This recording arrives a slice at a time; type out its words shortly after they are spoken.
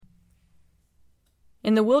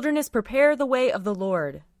In the wilderness prepare the way of the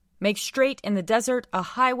Lord. Make straight in the desert a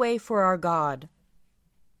highway for our God.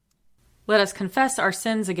 Let us confess our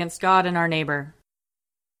sins against God and our neighbor.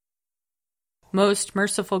 Most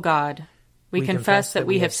merciful God, we confess that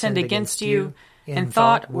we have sinned against you in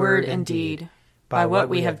thought, word, and deed, by what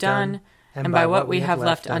we have done and by what we have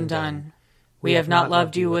left undone. We have not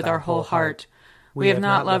loved you with our whole heart. We have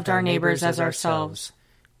not loved our neighbors as ourselves.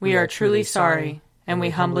 We are truly sorry, and we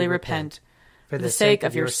humbly repent. For the sake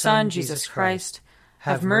of your Son, Jesus Christ,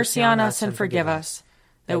 have mercy on us and forgive us,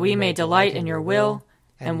 that we may delight in your will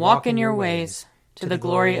and walk in your ways, to the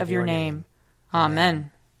glory of your name.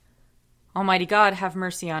 Amen. Almighty God, have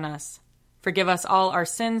mercy on us. Forgive us all our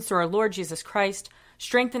sins through our Lord Jesus Christ.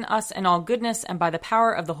 Strengthen us in all goodness, and by the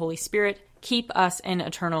power of the Holy Spirit, keep us in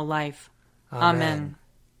eternal life. Amen.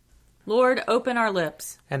 Lord, open our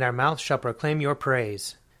lips, and our mouth shall proclaim your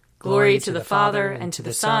praise. Glory to the Father, and to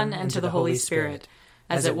the Son, and to the Holy Spirit,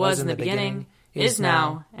 as it was in the beginning, is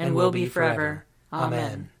now, and will be forever.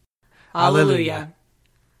 Amen. Alleluia.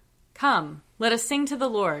 Come, let us sing to the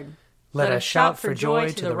Lord. Let us shout for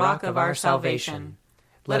joy to the rock of our salvation.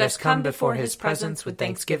 Let us come before his presence with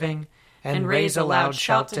thanksgiving, and raise a loud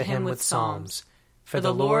shout to him with psalms. For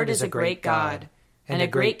the Lord is a great God, and a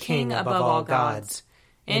great King above all gods.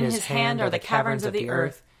 In his hand are the caverns of the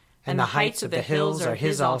earth, and the heights of the hills are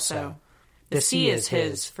his also. The sea is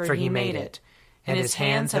his, for he made it, and his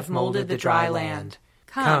hands have molded the dry land.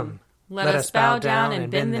 Come, let us bow down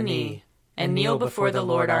and bend the knee, and kneel before the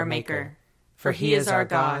Lord our Maker. For he is our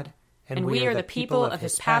God, and we are the people of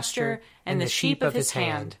his pasture and the sheep of his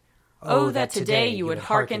hand. Oh, that today you would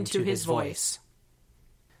hearken to his voice.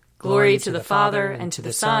 Glory to the Father, and to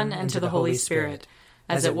the Son, and to the Holy Spirit,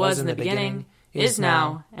 as it was in the beginning, is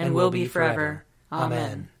now, and will be forever.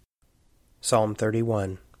 Amen. Psalm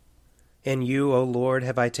 31. In you, O Lord,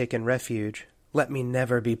 have I taken refuge. Let me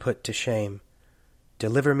never be put to shame.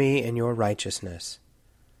 Deliver me in your righteousness.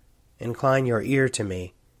 Incline your ear to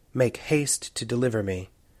me. Make haste to deliver me.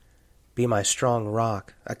 Be my strong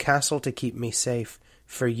rock, a castle to keep me safe,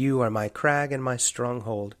 for you are my crag and my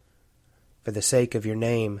stronghold. For the sake of your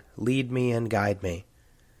name, lead me and guide me.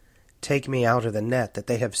 Take me out of the net that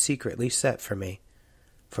they have secretly set for me,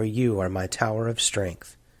 for you are my tower of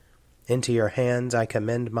strength. Into your hands I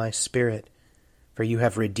commend my spirit, for you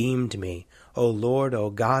have redeemed me, O Lord, O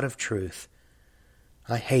God of truth.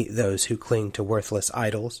 I hate those who cling to worthless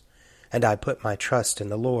idols, and I put my trust in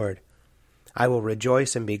the Lord. I will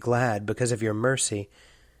rejoice and be glad because of your mercy,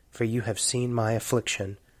 for you have seen my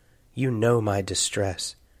affliction. You know my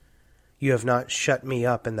distress. You have not shut me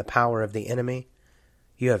up in the power of the enemy.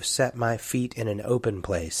 You have set my feet in an open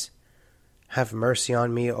place. Have mercy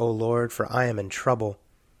on me, O Lord, for I am in trouble.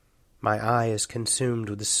 My eye is consumed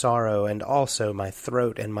with sorrow, and also my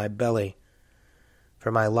throat and my belly.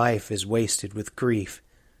 For my life is wasted with grief,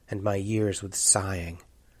 and my years with sighing.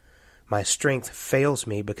 My strength fails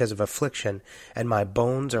me because of affliction, and my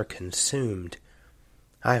bones are consumed.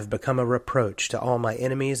 I have become a reproach to all my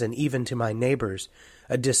enemies, and even to my neighbors,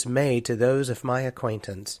 a dismay to those of my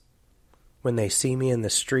acquaintance. When they see me in the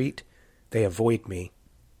street, they avoid me.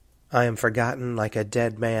 I am forgotten like a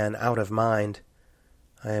dead man out of mind.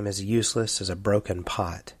 I am as useless as a broken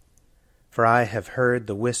pot. For I have heard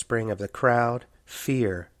the whispering of the crowd.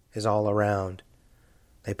 Fear is all around.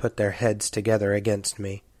 They put their heads together against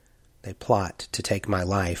me. They plot to take my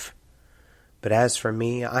life. But as for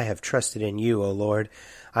me, I have trusted in you, O Lord.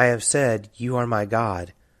 I have said, you are my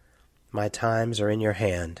God. My times are in your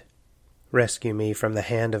hand. Rescue me from the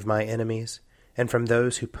hand of my enemies, and from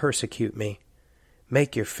those who persecute me.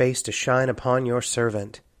 Make your face to shine upon your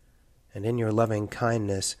servant, and in your loving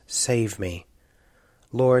kindness save me.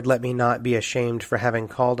 Lord, let me not be ashamed for having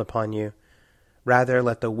called upon you. Rather,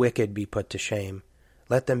 let the wicked be put to shame.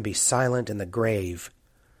 Let them be silent in the grave.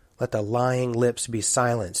 Let the lying lips be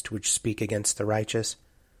silenced which speak against the righteous,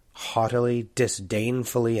 haughtily,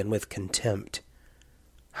 disdainfully, and with contempt.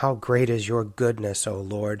 How great is your goodness, O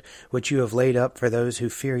Lord, which you have laid up for those who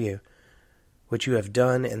fear you, which you have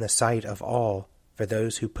done in the sight of all for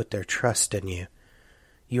those who put their trust in you.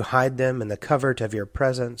 You hide them in the covert of your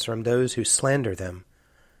presence from those who slander them.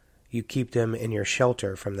 You keep them in your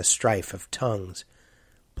shelter from the strife of tongues.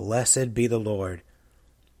 Blessed be the Lord,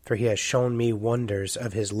 for he has shown me wonders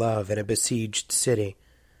of his love in a besieged city.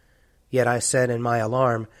 Yet I said in my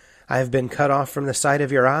alarm, I have been cut off from the sight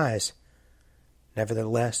of your eyes.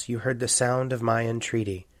 Nevertheless, you heard the sound of my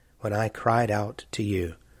entreaty when I cried out to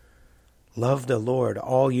you. Love the Lord,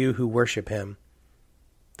 all you who worship him.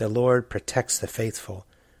 The Lord protects the faithful,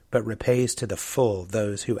 but repays to the full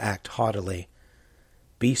those who act haughtily.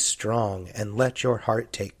 Be strong, and let your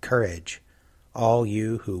heart take courage, all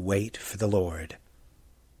you who wait for the Lord.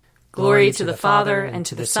 Glory to the Father, and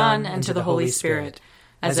to the Son, and to the Holy Spirit,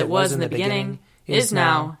 as it was in the beginning, is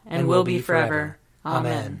now, and will be forever.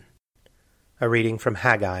 Amen. A reading from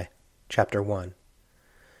Haggai, chapter 1.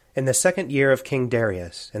 In the 2nd year of King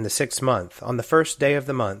Darius, in the 6th month, on the 1st day of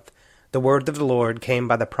the month, the word of the Lord came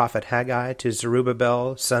by the prophet Haggai to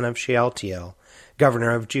Zerubbabel, son of Shealtiel,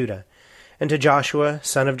 governor of Judah, and to Joshua,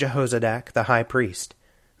 son of Jehozadak, the high priest.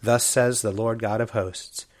 Thus says the Lord God of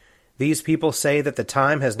hosts, These people say that the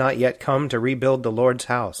time has not yet come to rebuild the Lord's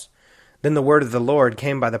house. Then the word of the Lord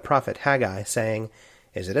came by the prophet Haggai, saying,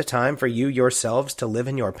 Is it a time for you yourselves to live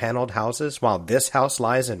in your paneled houses, while this house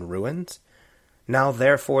lies in ruins? Now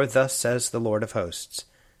therefore thus says the Lord of hosts,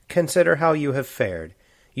 Consider how you have fared.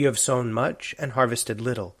 You have sown much and harvested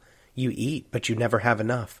little. You eat, but you never have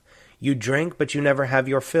enough. You drink, but you never have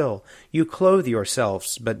your fill. You clothe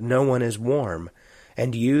yourselves, but no one is warm.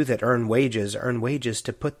 And you that earn wages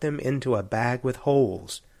to put them into a bag with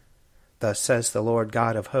holes. Thus says the Lord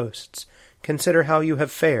God of hosts, Consider how you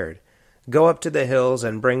have fared. Go up to the hills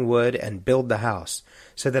and bring wood and build the house,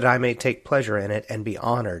 so that I may take pleasure in it and be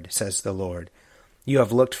honored, says the Lord. You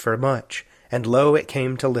have looked for much, and lo, it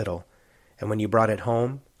came to little. And when you brought it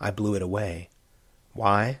home, I blew it away.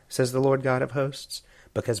 Why, says the Lord God of hosts?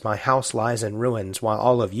 Because my house lies in ruins, while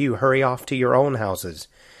all of you hurry off to your own houses.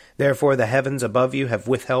 Therefore the heavens above you have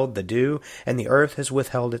withheld the dew, and the earth has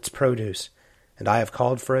withheld its produce. And I have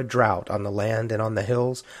called for a drought on the land and on the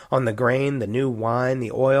hills, on the grain, the new wine,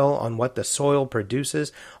 the oil, on what the soil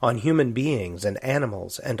produces, on human beings and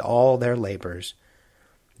animals, and all their labors.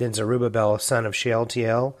 Then Zerubbabel son of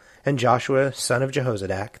Shealtiel, and Joshua son of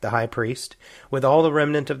Jehozadak, the high priest, with all the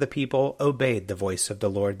remnant of the people, obeyed the voice of the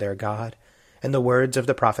Lord their God, and the words of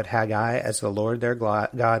the prophet Haggai, as the Lord their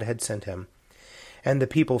God had sent him. And the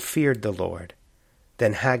people feared the Lord.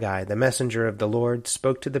 Then Haggai, the messenger of the Lord,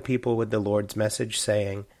 spoke to the people with the Lord's message,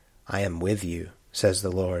 saying, I am with you, says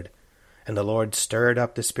the Lord. And the Lord stirred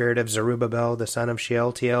up the spirit of Zerubbabel, the son of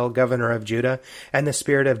Shealtiel, governor of Judah, and the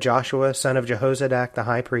spirit of Joshua, son of Jehozadak, the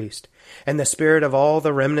high priest, and the spirit of all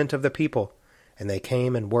the remnant of the people. And they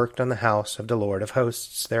came and worked on the house of the Lord of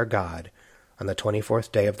hosts, their God, on the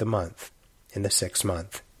 24th day of the month, in the 6th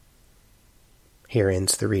month. Here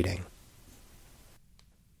ends the reading.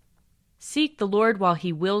 Seek the Lord while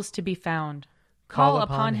he wills to be found. Call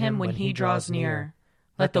upon him when he draws near.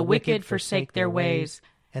 Let the wicked forsake their ways,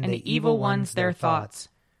 and the evil ones their thoughts.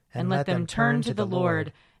 And let them turn to the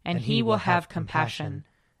Lord, and he will have compassion.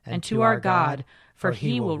 And to our God, for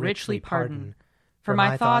he will richly pardon. For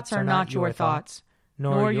my thoughts are not your thoughts,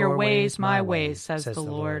 nor your ways my ways, says the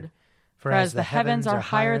Lord. For as the heavens are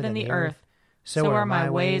higher than the earth, so are my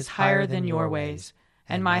ways higher than your ways,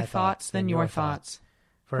 and my thoughts than your thoughts.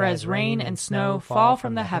 For as rain and snow fall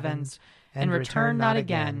from the heavens, and return not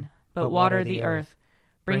again, but water the earth,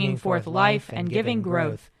 bringing forth life and giving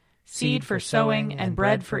growth, seed for sowing and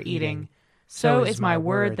bread for eating, so is my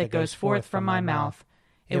word that goes forth from my mouth.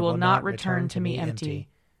 It will not return to me empty,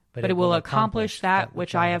 but it will accomplish that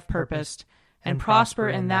which I have purposed, and prosper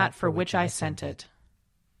in that for which I sent it.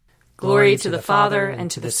 Glory to the Father, and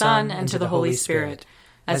to the Son, and to the Holy Spirit,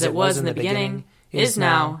 as it was in the beginning, is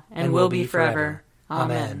now, and will be forever.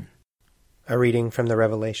 Amen. A reading from the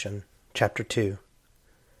Revelation, chapter 2.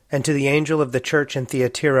 And to the angel of the church in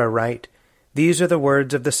Thyatira write, These are the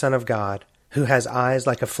words of the Son of God, who has eyes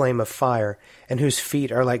like a flame of fire, and whose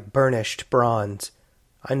feet are like burnished bronze.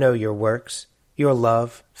 I know your works, your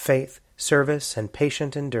love, faith, service, and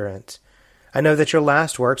patient endurance. I know that your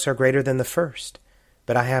last works are greater than the first.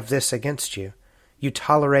 But I have this against you. You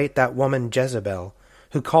tolerate that woman Jezebel,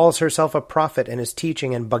 who calls herself a prophet and is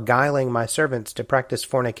teaching and beguiling my servants to practice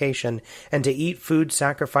fornication and to eat food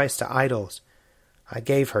sacrificed to idols. I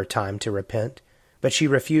gave her time to repent, but she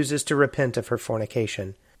refuses to repent of her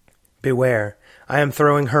fornication. Beware, I am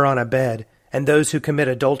throwing her on a bed, and those who commit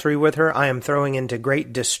adultery with her I am throwing into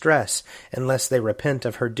great distress unless they repent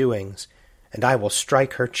of her doings, and I will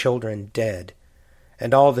strike her children dead.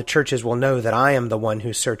 And all the churches will know that I am the one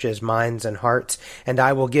who searches minds and hearts, and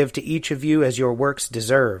I will give to each of you as your works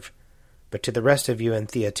deserve. But to the rest of you in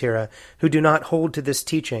Thyatira, who do not hold to this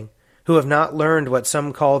teaching, who have not learned what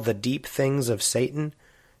some call the deep things of Satan,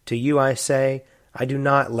 to you I say, I do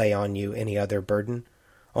not lay on you any other burden.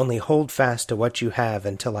 Only hold fast to what you have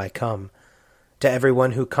until I come. To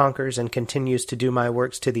everyone who conquers and continues to do my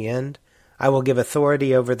works to the end, I will give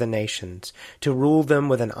authority over the nations, to rule them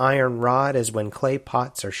with an iron rod as when clay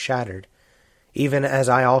pots are shattered, even as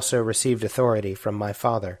I also received authority from my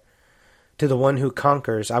Father. To the one who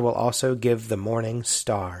conquers I will also give the morning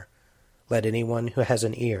star. Let anyone who has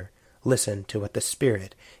an ear Listen to what the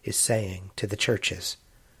Spirit is saying to the churches.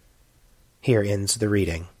 Here ends the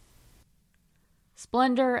reading.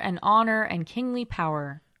 Splendor and honor and kingly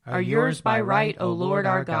power are yours by right, O Lord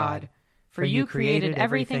our God, for you created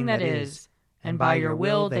everything that is, and by your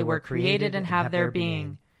will they were created and have their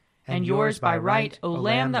being. And yours by right, O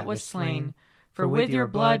Lamb that was slain, for with your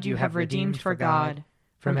blood you have redeemed for God,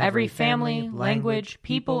 from every family, language,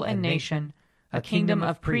 people, and nation, a kingdom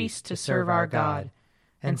of priests to serve our God.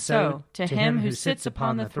 And so, to him who sits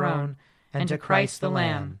upon the throne, and to Christ the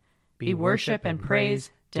Lamb, be worship and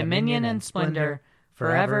praise, dominion and splendor,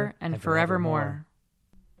 forever and forevermore.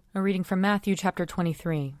 A reading from Matthew chapter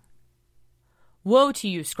 23. Woe to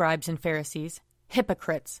you, scribes and Pharisees,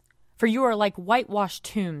 hypocrites! For you are like whitewashed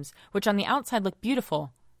tombs, which on the outside look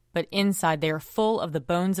beautiful, but inside they are full of the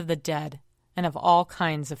bones of the dead, and of all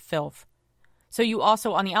kinds of filth. So you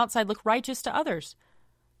also on the outside look righteous to others,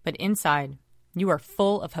 but inside you are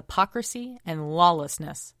full of hypocrisy and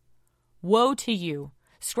lawlessness. Woe to you,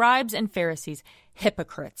 scribes and Pharisees,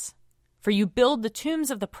 hypocrites! For you build the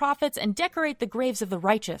tombs of the prophets and decorate the graves of the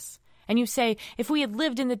righteous. And you say, if we had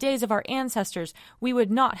lived in the days of our ancestors, we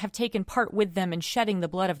would not have taken part with them in shedding the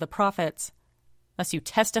blood of the prophets. Thus you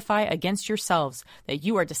testify against yourselves that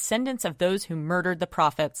you are descendants of those who murdered the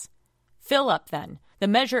prophets. Fill up, then, the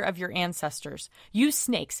measure of your ancestors. You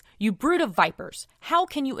snakes, you brood of vipers, how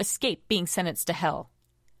can you escape being sentenced to hell?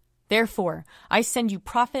 Therefore, I send you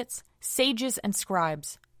prophets, sages, and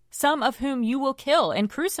scribes, some of whom you will kill and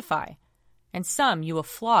crucify, and some you will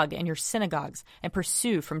flog in your synagogues and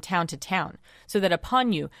pursue from town to town, so that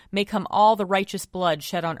upon you may come all the righteous blood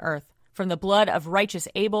shed on earth, from the blood of righteous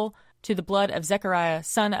Abel to the blood of Zechariah,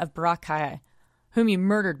 son of Berechiah, whom you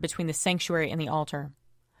murdered between the sanctuary and the altar.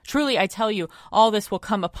 Truly, I tell you, all this will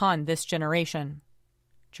come upon this generation.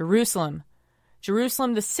 Jerusalem,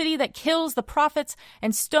 Jerusalem, the city that kills the prophets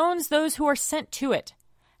and stones those who are sent to it.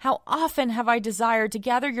 How often have I desired to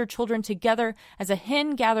gather your children together as a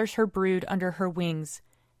hen gathers her brood under her wings,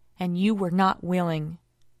 and you were not willing.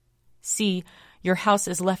 See, your house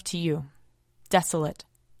is left to you, desolate.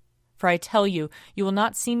 For I tell you, you will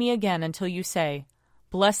not see me again until you say,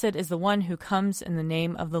 Blessed is the one who comes in the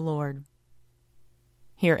name of the Lord.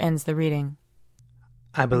 Here ends the reading.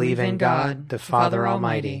 I believe in God, the Father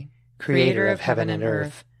Almighty, creator of heaven and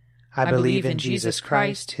earth. I believe in Jesus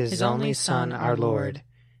Christ, his only Son, our Lord.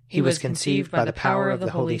 He was conceived by the power of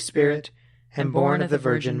the Holy Spirit and born of the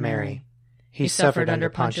Virgin Mary. He suffered under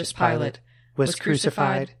Pontius Pilate, was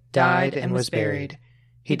crucified, died, and was buried.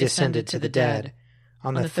 He descended to the dead.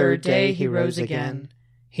 On the third day he rose again.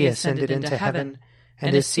 He ascended into heaven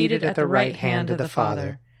and is seated at the right hand of the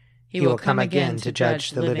Father. He will come again to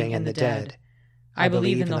judge the living and the dead. I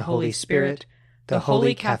believe in the Holy Spirit, the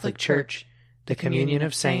Holy Catholic Church, the communion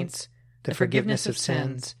of saints, the forgiveness of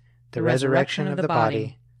sins, the resurrection of the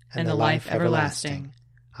body, and the life everlasting.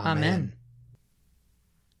 Amen.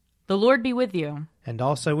 The Lord be with you. And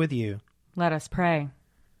also with you. Let us pray.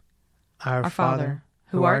 Our Father,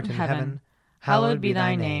 who art in heaven, hallowed be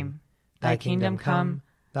thy name. Thy kingdom come,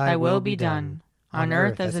 thy will be done, on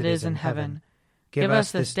earth as it is in heaven. Give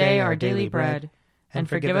us this day our daily bread, and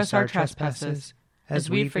forgive us our trespasses, as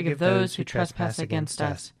we forgive those who trespass against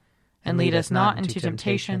us. And lead us not into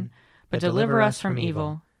temptation, but deliver us from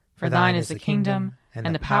evil. For thine is the kingdom,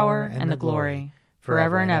 and the power, and the glory,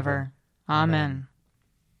 forever and ever. Amen.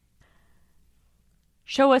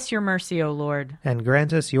 Show us your mercy, O Lord. And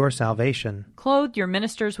grant us your salvation. Clothe your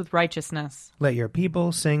ministers with righteousness. Let your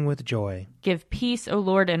people sing with joy. Give peace, O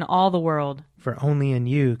Lord, in all the world. For only in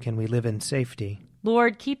you can we live in safety.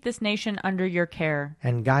 Lord, keep this nation under your care.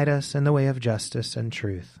 And guide us in the way of justice and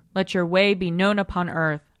truth. Let your way be known upon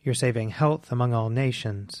earth. Your saving health among all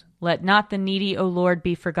nations. Let not the needy, O Lord,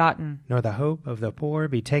 be forgotten. Nor the hope of the poor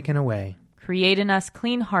be taken away. Create in us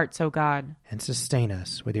clean hearts, O God. And sustain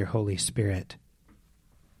us with your Holy Spirit.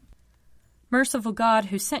 Merciful God,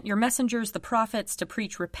 who sent your messengers, the prophets, to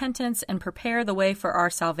preach repentance and prepare the way for our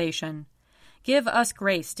salvation, give us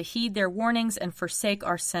grace to heed their warnings and forsake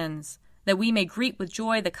our sins, that we may greet with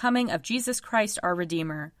joy the coming of Jesus Christ our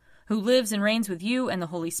Redeemer, who lives and reigns with you and the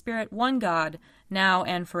Holy Spirit, one God, now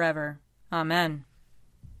and forever. Amen.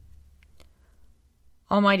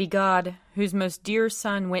 Almighty God, whose most dear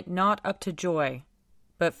Son went not up to joy,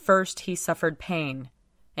 but first he suffered pain,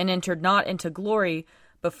 and entered not into glory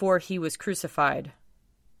before he was crucified,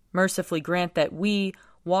 mercifully grant that we,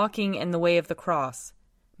 walking in the way of the cross,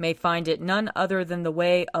 may find it none other than the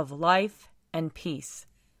way of life and peace.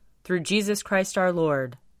 Through Jesus Christ our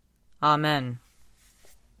Lord. Amen.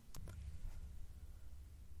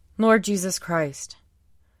 Lord Jesus Christ,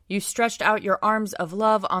 you stretched out your arms of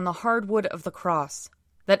love on the hard wood of the cross,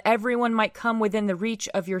 that everyone might come within the reach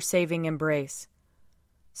of your saving embrace.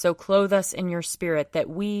 So clothe us in your Spirit, that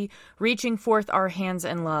we, reaching forth our hands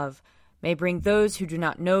in love, may bring those who do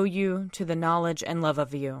not know you to the knowledge and love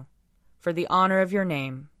of you. For the honor of your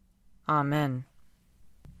name. Amen.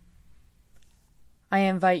 I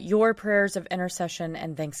invite your prayers of intercession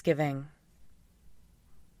and thanksgiving.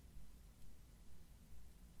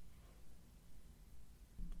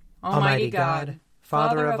 Almighty God,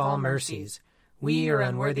 Father of all mercies, we, your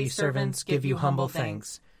unworthy servants, give you humble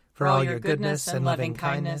thanks for all your goodness and loving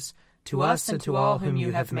kindness to us and to all whom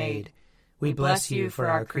you have made. We bless you for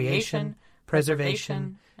our creation,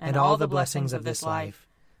 preservation, and all the blessings of this life,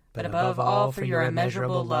 but above all for your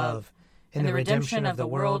immeasurable love in the redemption of the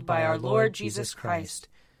world by our Lord Jesus Christ,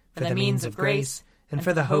 for the means of grace and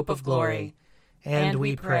for the hope of glory. And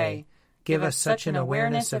we pray, give us such an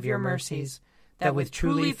awareness of your mercies that with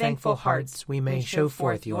truly thankful hearts we may show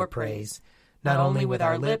forth your praise, not only with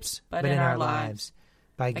our lips but in our lives,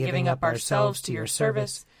 by giving up ourselves to your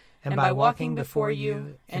service, and by walking before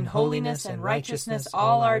you in holiness and righteousness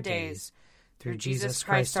all our days, through Jesus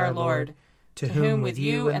Christ our Lord, to whom with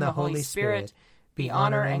you and the Holy Spirit be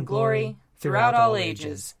honor and glory throughout all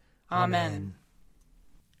ages. Amen.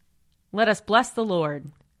 Let us bless the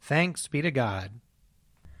Lord. Thanks be to God.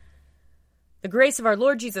 The grace of our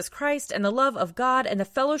Lord Jesus Christ and the love of God and the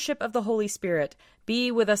fellowship of the Holy Spirit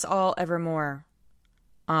be with us all evermore.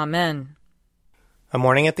 Amen. A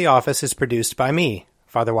Morning at the Office is produced by me,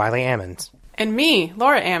 Father Wiley Ammons. And me,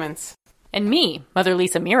 Laura Ammons. And me, Mother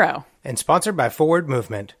Lisa Meirow. And sponsored by Forward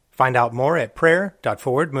Movement. Find out more at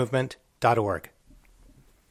prayer.forwardmovement.org.